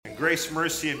Grace,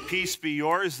 mercy, and peace be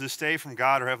yours this day from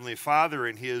God, our Heavenly Father,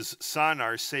 and His Son,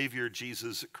 our Savior,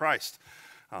 Jesus Christ.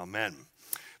 Amen.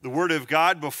 The Word of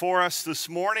God before us this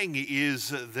morning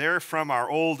is there from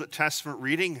our Old Testament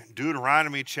reading,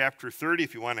 Deuteronomy chapter 30.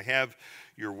 If you want to have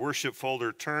your worship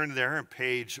folder turned there on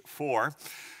page 4.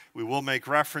 We will make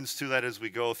reference to that as we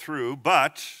go through,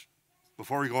 but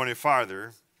before we go any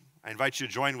farther, I invite you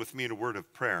to join with me in a word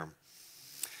of prayer.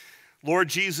 Lord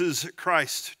Jesus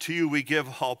Christ, to you we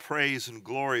give all praise and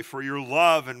glory for your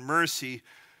love and mercy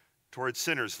towards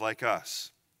sinners like us.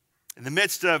 In the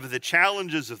midst of the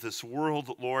challenges of this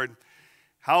world, Lord,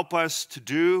 help us to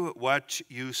do what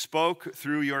you spoke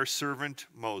through your servant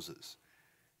Moses,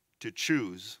 to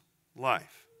choose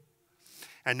life.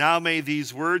 And now may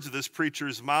these words of this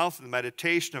preacher's mouth and the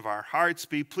meditation of our hearts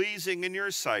be pleasing in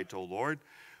your sight, O Lord,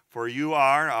 for you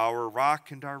are our rock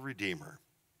and our Redeemer.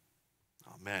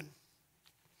 Amen.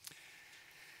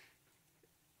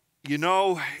 You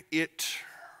know, it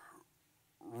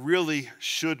really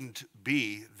shouldn't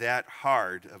be that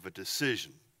hard of a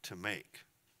decision to make,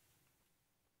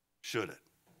 should it?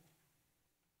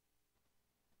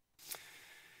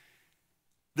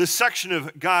 This section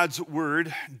of God's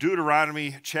Word,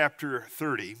 Deuteronomy chapter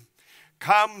 30,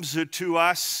 comes to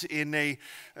us in a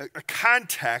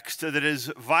context that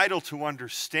is vital to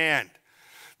understand.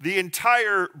 The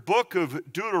entire book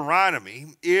of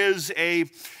Deuteronomy is a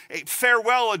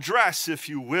farewell address, if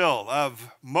you will,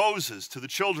 of Moses to the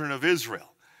children of Israel.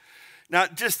 Now,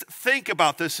 just think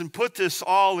about this and put this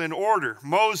all in order.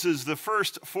 Moses, the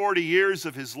first 40 years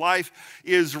of his life,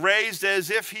 is raised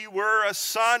as if he were a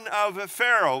son of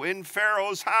Pharaoh in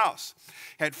Pharaoh's house.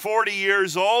 At 40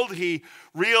 years old, he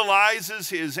realizes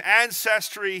his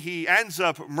ancestry. He ends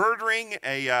up murdering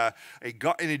an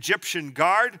Egyptian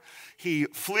guard. He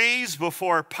flees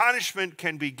before punishment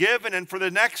can be given, and for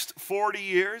the next 40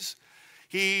 years,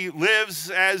 he lives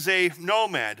as a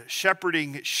nomad,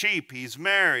 shepherding sheep. He's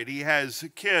married. He has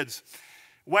kids.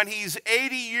 When he's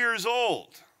 80 years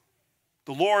old,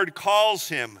 the Lord calls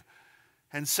him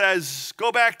and says,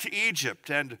 "Go back to Egypt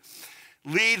and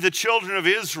lead the children of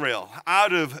Israel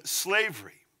out of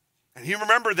slavery." And he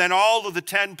remembered then all of the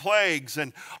 10 plagues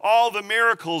and all the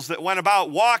miracles that went about,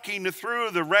 walking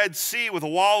through the Red Sea with a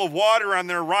wall of water on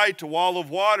their right, a wall of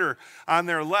water on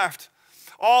their left.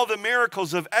 All the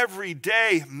miracles of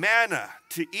everyday manna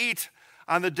to eat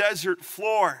on the desert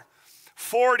floor.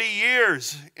 40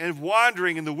 years of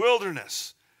wandering in the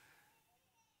wilderness.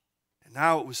 And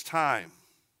now it was time.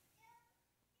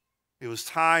 It was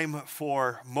time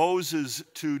for Moses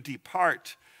to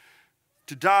depart,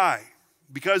 to die.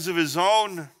 Because of his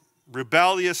own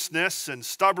rebelliousness and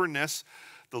stubbornness,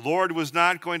 the Lord was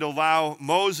not going to allow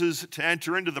Moses to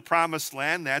enter into the promised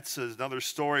land. That's another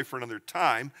story for another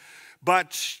time.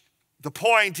 But the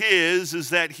point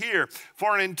is that here,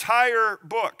 for an entire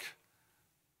book,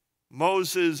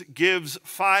 Moses gives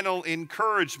final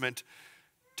encouragement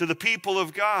to the people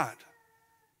of God,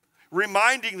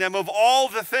 reminding them of all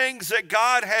the things that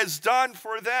God has done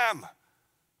for them.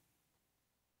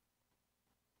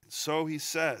 And so he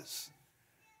says,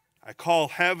 "I call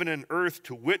heaven and earth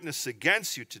to witness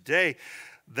against you today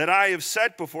that I have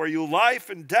set before you life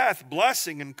and death,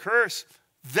 blessing and curse.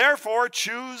 Therefore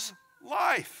choose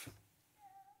life."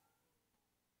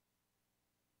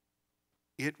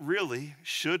 It really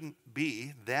shouldn't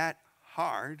be that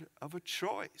hard of a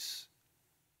choice,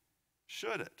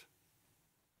 should it?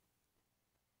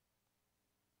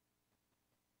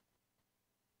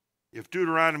 If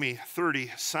Deuteronomy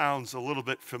 30 sounds a little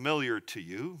bit familiar to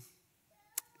you,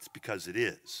 it's because it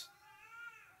is.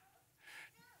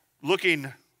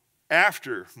 Looking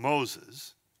after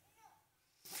Moses,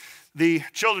 the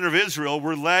children of Israel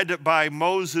were led by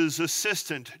Moses'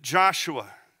 assistant,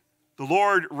 Joshua. The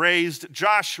Lord raised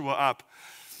Joshua up,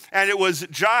 and it was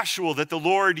Joshua that the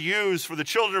Lord used for the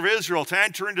children of Israel to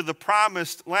enter into the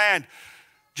promised land.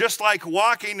 Just like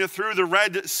walking through the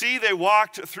Red Sea, they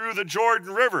walked through the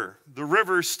Jordan River. The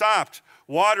river stopped,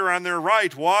 water on their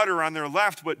right, water on their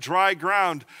left, but dry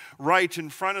ground right in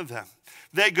front of them.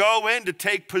 They go in to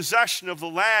take possession of the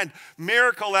land.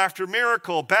 Miracle after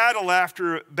miracle, battle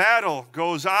after battle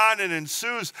goes on and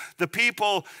ensues. The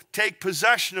people take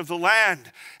possession of the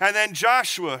land. And then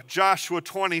Joshua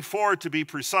 24 to be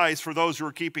precise for those who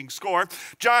are keeping score,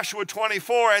 Joshua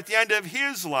 24 at the end of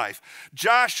his life,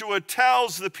 Joshua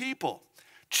tells the people,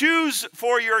 "Choose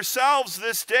for yourselves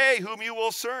this day whom you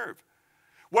will serve."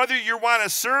 Whether you want to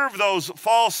serve those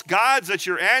false gods that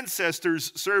your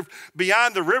ancestors served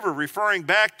beyond the river, referring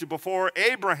back to before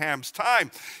Abraham's time.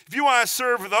 If you want to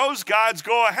serve those gods,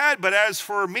 go ahead. But as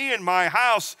for me and my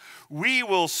house, we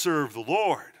will serve the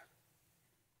Lord.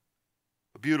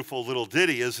 beautiful little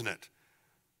ditty, isn't it?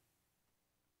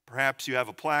 Perhaps you have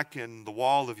a plaque in the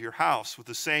wall of your house with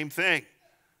the same thing.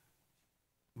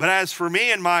 But as for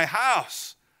me and my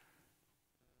house,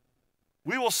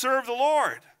 we will serve the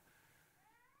Lord.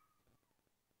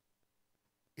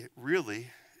 It really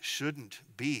shouldn't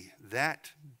be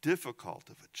that difficult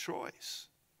of a choice.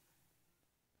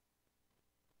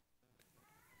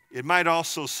 It might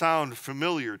also sound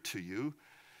familiar to you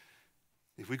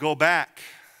if we go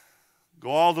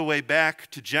all the way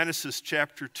back to Genesis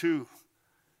chapter 2.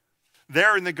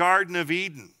 There in the Garden of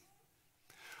Eden,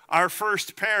 our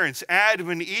first parents, Adam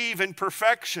and Eve, in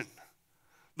perfection.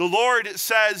 The Lord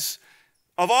says,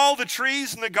 of all the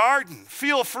trees in the garden,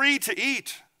 feel free to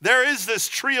eat. There is this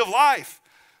tree of life,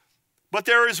 but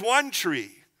there is one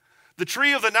tree, the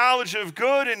tree of the knowledge of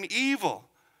good and evil.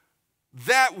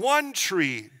 That one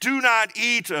tree, do not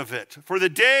eat of it, for the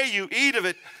day you eat of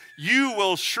it, you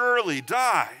will surely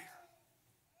die.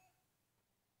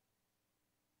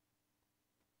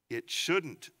 It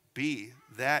shouldn't be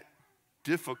that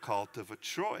difficult of a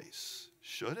choice,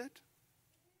 should it?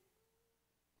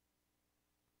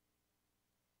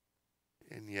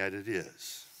 And yet it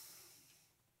is.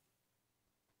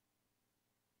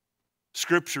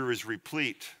 Scripture is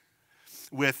replete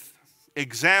with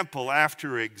example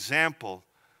after example,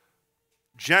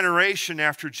 generation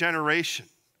after generation,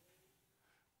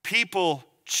 people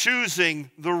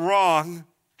choosing the wrong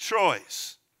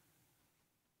choice,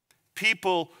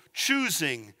 people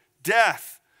choosing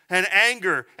death and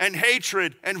anger and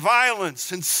hatred and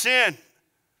violence and sin.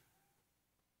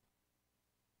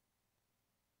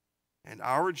 And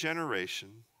our generation,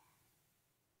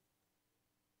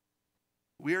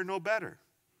 we are no better.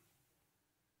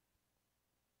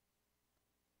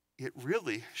 It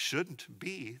really shouldn't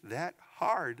be that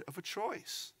hard of a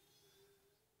choice.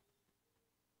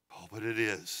 Oh, but it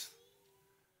is.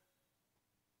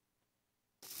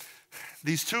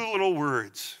 These two little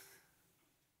words,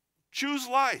 choose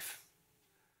life.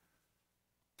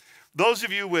 Those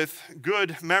of you with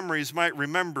good memories might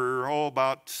remember,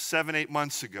 about 7-8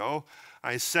 months ago,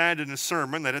 I said in a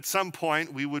sermon that at some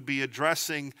point we would be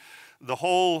addressing the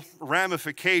whole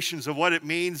ramifications of what it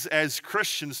means as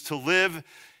Christians to live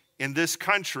in this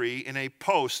country in a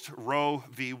post-Roe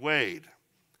v. Wade.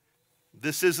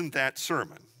 This isn't that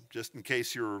sermon, just in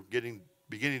case you're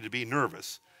beginning to be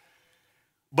nervous.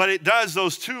 But it does,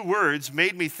 those two words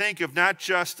made me think of not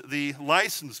just the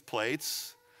license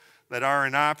plates that are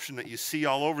an option that you see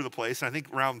all over the place. I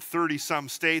think around 30-some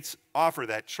states offer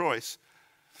that choice.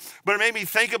 But it made me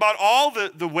think about all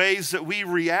the ways that we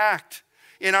react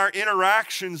in our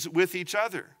interactions with each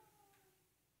other.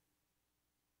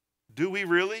 Do we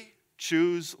really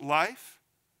choose life?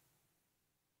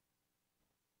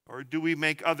 Or do we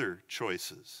make other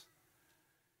choices?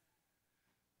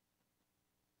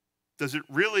 Does it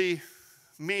really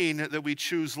mean that we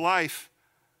choose life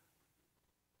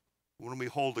when we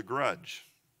hold a grudge?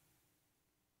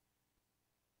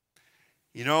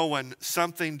 You know, when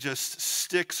something just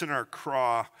sticks in our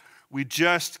craw, we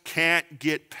just can't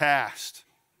get past.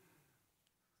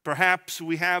 Perhaps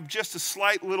we have just a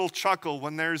slight little chuckle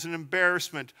when there's an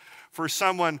embarrassment for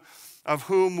someone of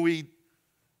whom we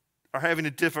are having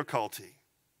a difficulty.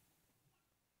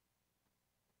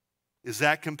 Is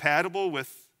that compatible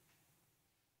with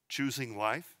choosing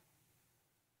life?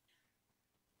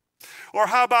 Or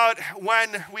how about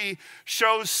when we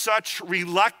show such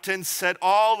reluctance at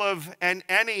all of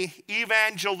any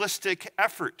evangelistic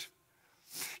effort?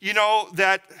 You know,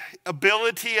 that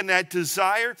ability and that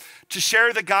desire to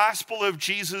share the gospel of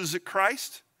Jesus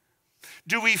Christ?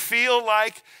 Do we feel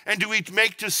like, and do we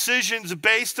make decisions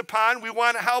based upon, we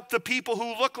want to help the people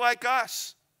who look like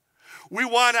us? We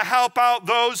want to help out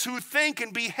those who think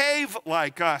and behave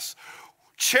like us.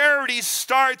 Charity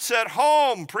starts at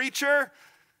home, preacher.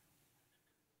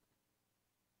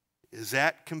 Is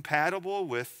that compatible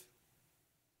with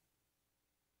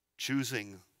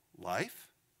choosing life?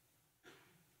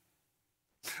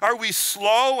 Are we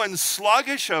slow and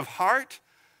sluggish of heart?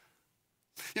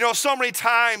 You know, so many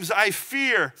times I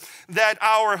fear that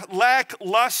our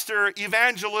lackluster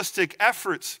evangelistic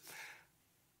efforts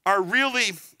are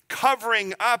really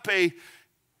covering up a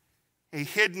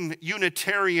hidden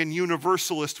Unitarian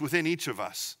Universalist within each of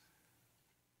us.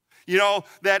 You know,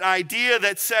 that idea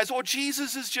that says, oh,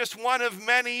 Jesus is just one of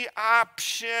many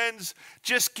options.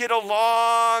 Just get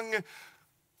along,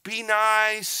 be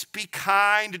nice, be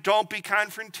kind, don't be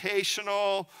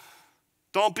confrontational,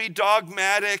 don't be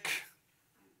dogmatic.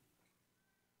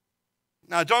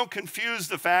 Now, don't confuse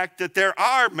the fact that there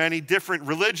are many different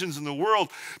religions in the world.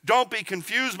 Don't be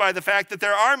confused by the fact that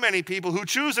there are many people who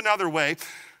choose another way.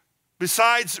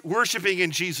 Besides worshiping in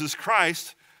Jesus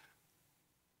Christ,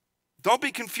 don't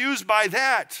be confused by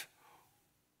that.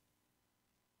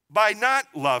 By not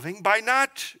loving, by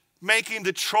not making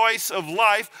the choice of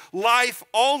life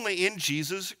only in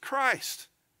Jesus Christ.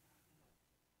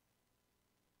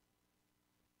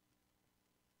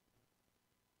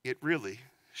 It really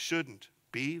shouldn't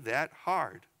be that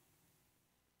hard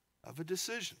of a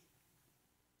decision.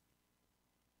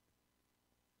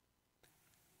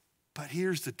 But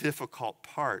here's the difficult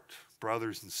part,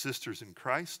 brothers and sisters in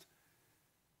Christ.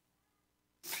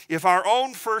 If our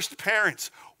own first parents,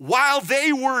 while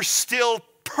they were still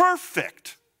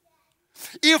perfect,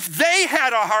 if they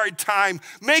had a hard time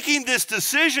making this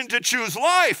decision to choose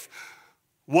life,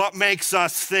 what makes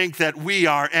us think that we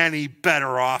are any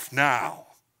better off now?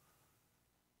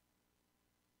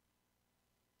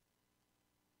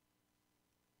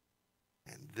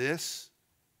 And this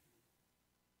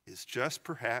is just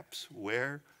perhaps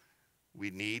where we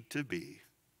need to be.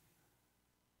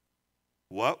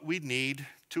 What we need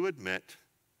to admit,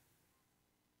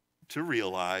 to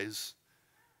realize,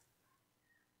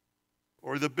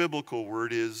 or the biblical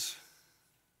word is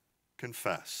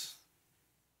confess.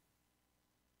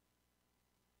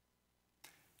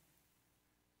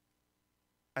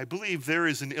 I believe there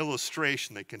is an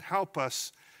illustration that can help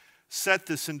us set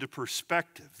this into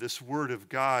perspective, this word of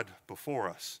God before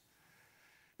us.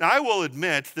 Now, I will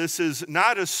admit this is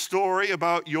not a story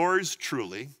about yours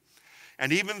truly.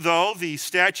 And even though the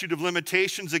statute of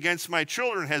limitations against my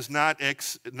children has not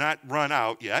run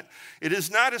out yet, it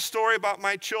is not a story about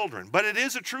my children. But it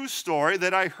is a true story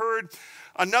that I heard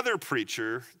another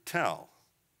preacher tell.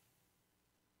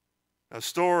 A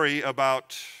story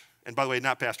about, and by the way,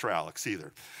 not Pastor Alex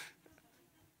either.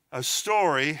 A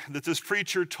story that this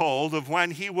preacher told of when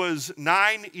he was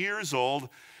 9 years old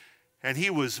and he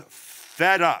was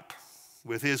fed up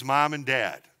with his mom and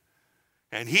dad.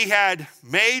 And he had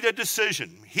made a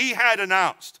decision. He had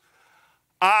announced,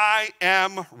 I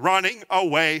am running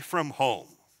away from home.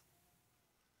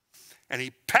 And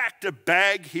he packed a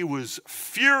bag. He was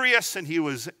furious and he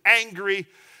was angry.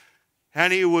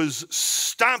 And he was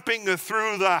stomping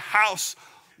through the house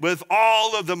with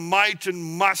all of the might and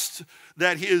must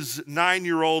that his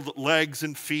 9-year-old legs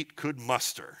and feet could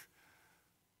muster.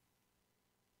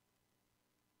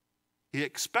 He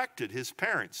expected his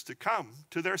parents to come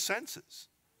to their senses.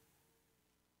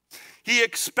 He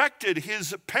expected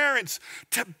his parents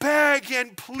to beg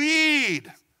and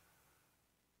plead.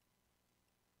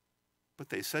 But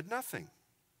they said nothing.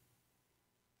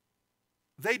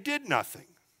 They did nothing.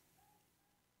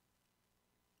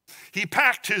 He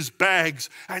packed his bags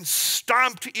and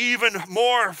stomped even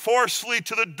more forcefully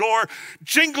to the door,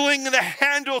 jingling the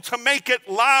handle to make it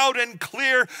loud and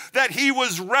clear that he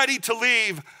was ready to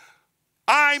leave.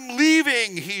 I'm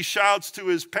leaving, he shouts to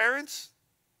his parents.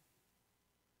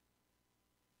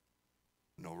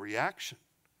 No reaction.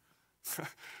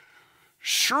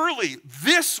 Surely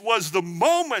this was the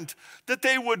moment that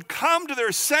they would come to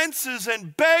their senses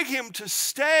and beg him to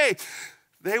stay.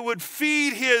 They would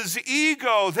feed his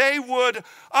ego. They would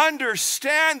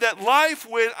understand that life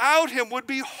without him would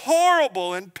be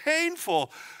horrible and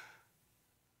painful.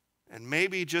 And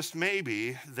maybe, just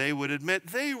maybe, they would admit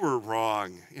they were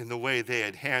wrong in the way they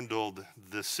had handled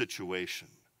this situation.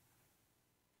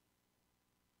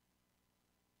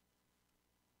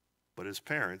 But his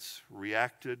parents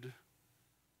reacted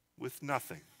with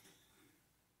nothing.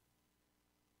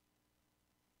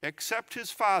 Except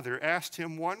his father asked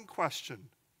him one question.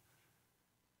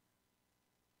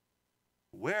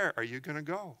 Where are you going to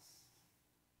go?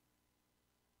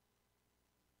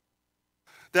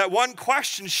 That one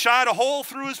question shot a hole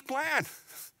through his plan.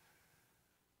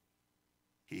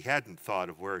 He hadn't thought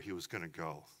of where he was going to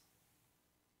go.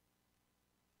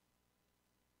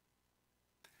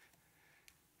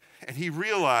 And he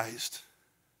realized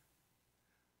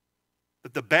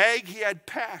that the bag he had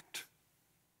packed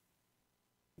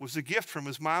was a gift from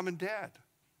his mom and dad.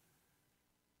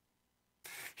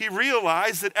 He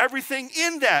realized that everything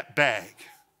in that bag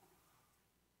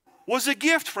was a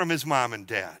gift from his mom and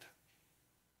dad.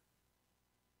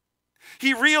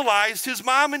 He realized his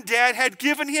mom and dad had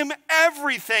given him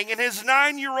everything in his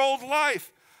 9-year-old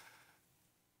life.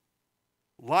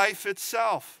 Life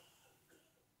itself.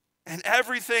 And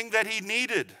everything that he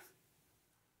needed.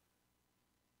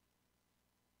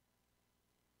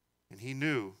 And he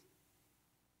knew,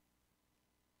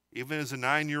 even as a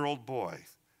 9-year-old boy,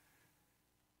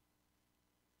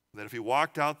 that if he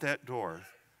walked out that door,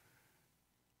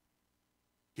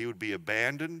 he would be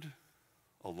abandoned,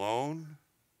 alone,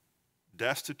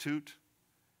 destitute,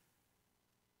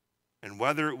 and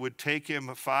whether it would take him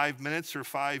 5 minutes or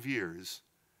 5 years,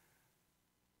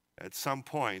 at some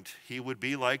point he would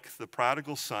be like the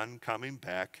prodigal son coming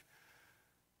back,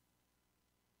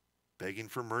 begging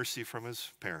for mercy from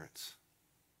his parents.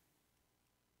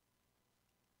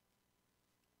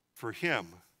 For him,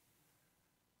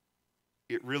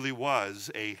 it really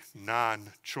was a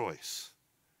non-choice.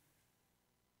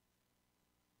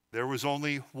 There was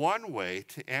only one way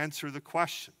to answer the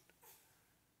question,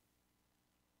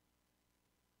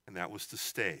 and that was to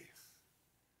stay.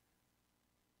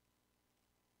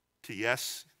 To,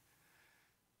 yes,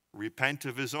 repent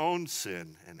of his own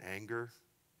sin and anger,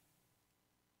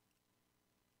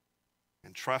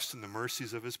 and trust in the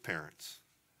mercies of his parents.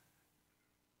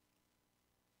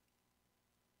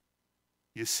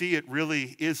 You see, it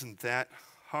really isn't that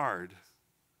hard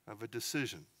of a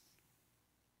decision.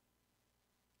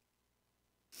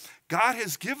 God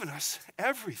has given us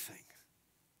everything.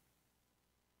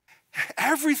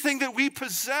 Everything that we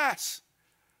possess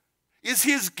is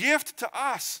his gift to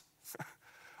us.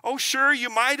 Oh, sure, he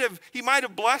might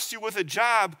have blessed you with a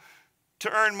job to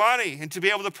earn money and to be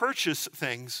able to purchase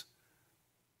things.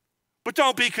 But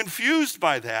don't be confused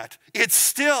by that. It's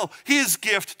still his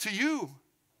gift to you.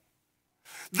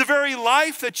 The very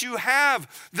life that you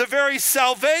have, the very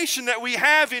salvation that we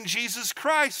have in Jesus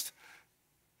Christ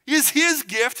is his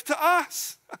gift to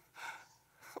us.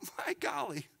 My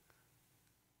golly.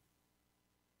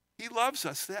 He loves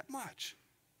us that much.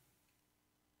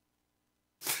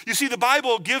 You see, the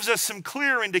Bible gives us some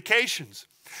clear indications.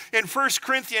 In 1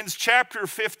 Corinthians chapter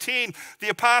 15, the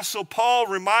Apostle Paul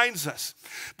reminds us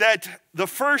that the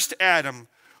first Adam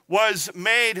was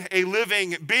made a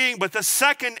living being, but the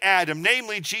second Adam,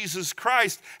 namely Jesus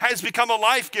Christ, has become a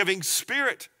life-giving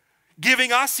spirit,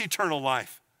 giving us eternal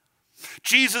life.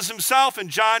 Jesus himself in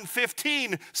John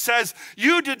 15 says,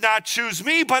 "You did not choose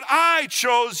me, but I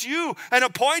chose you and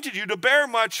appointed you to bear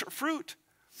much fruit."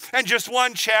 And just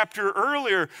one chapter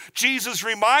earlier, Jesus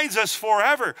reminds us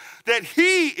forever that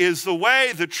he is the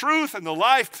way, the truth, and the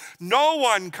life. No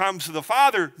one comes to the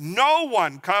Father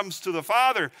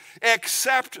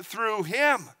except through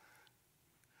him.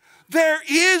 There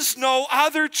is no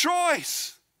other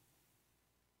choice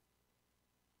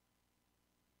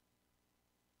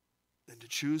than to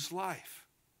choose life.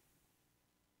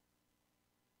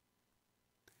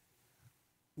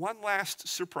 One last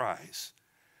surprise.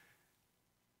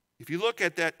 If you look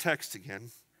at that text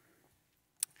again,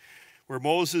 where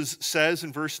Moses says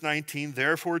in verse 19,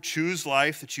 "Therefore choose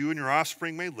life that you and your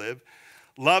offspring may live,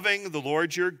 loving the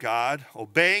Lord your God,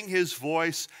 obeying his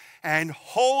voice, and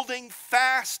holding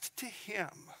fast to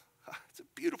him." It's a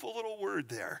beautiful little word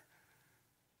there.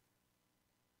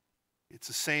 It's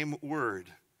the same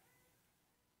word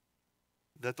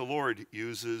that the Lord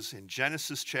uses in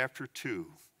Genesis chapter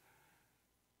 2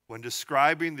 when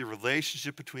describing the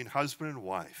relationship between husband and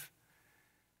wife.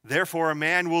 "Therefore a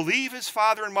man will leave his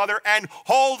father and mother and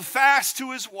hold fast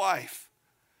to his wife,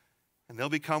 and they'll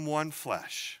become one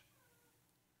flesh."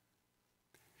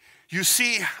 You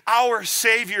see, our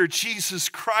Savior, Jesus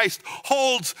Christ,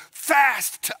 holds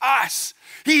fast to us.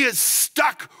 He is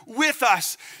stuck with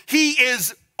us. He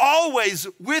is always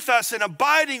with us and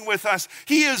abiding with us.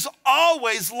 He is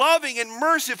always loving and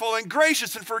merciful and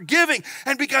gracious and forgiving.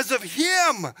 And because of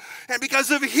him and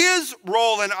because of his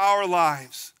role in our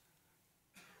lives,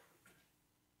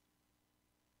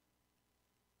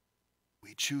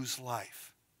 we choose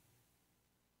life.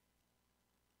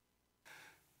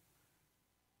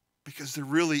 Because there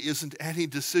really isn't any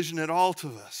decision at all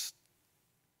to us.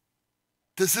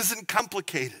 This isn't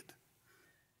complicated.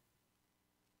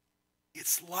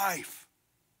 It's life.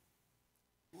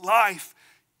 Life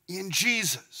in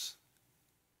Jesus.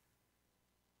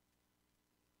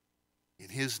 In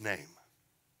his name.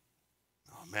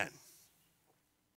 Amen.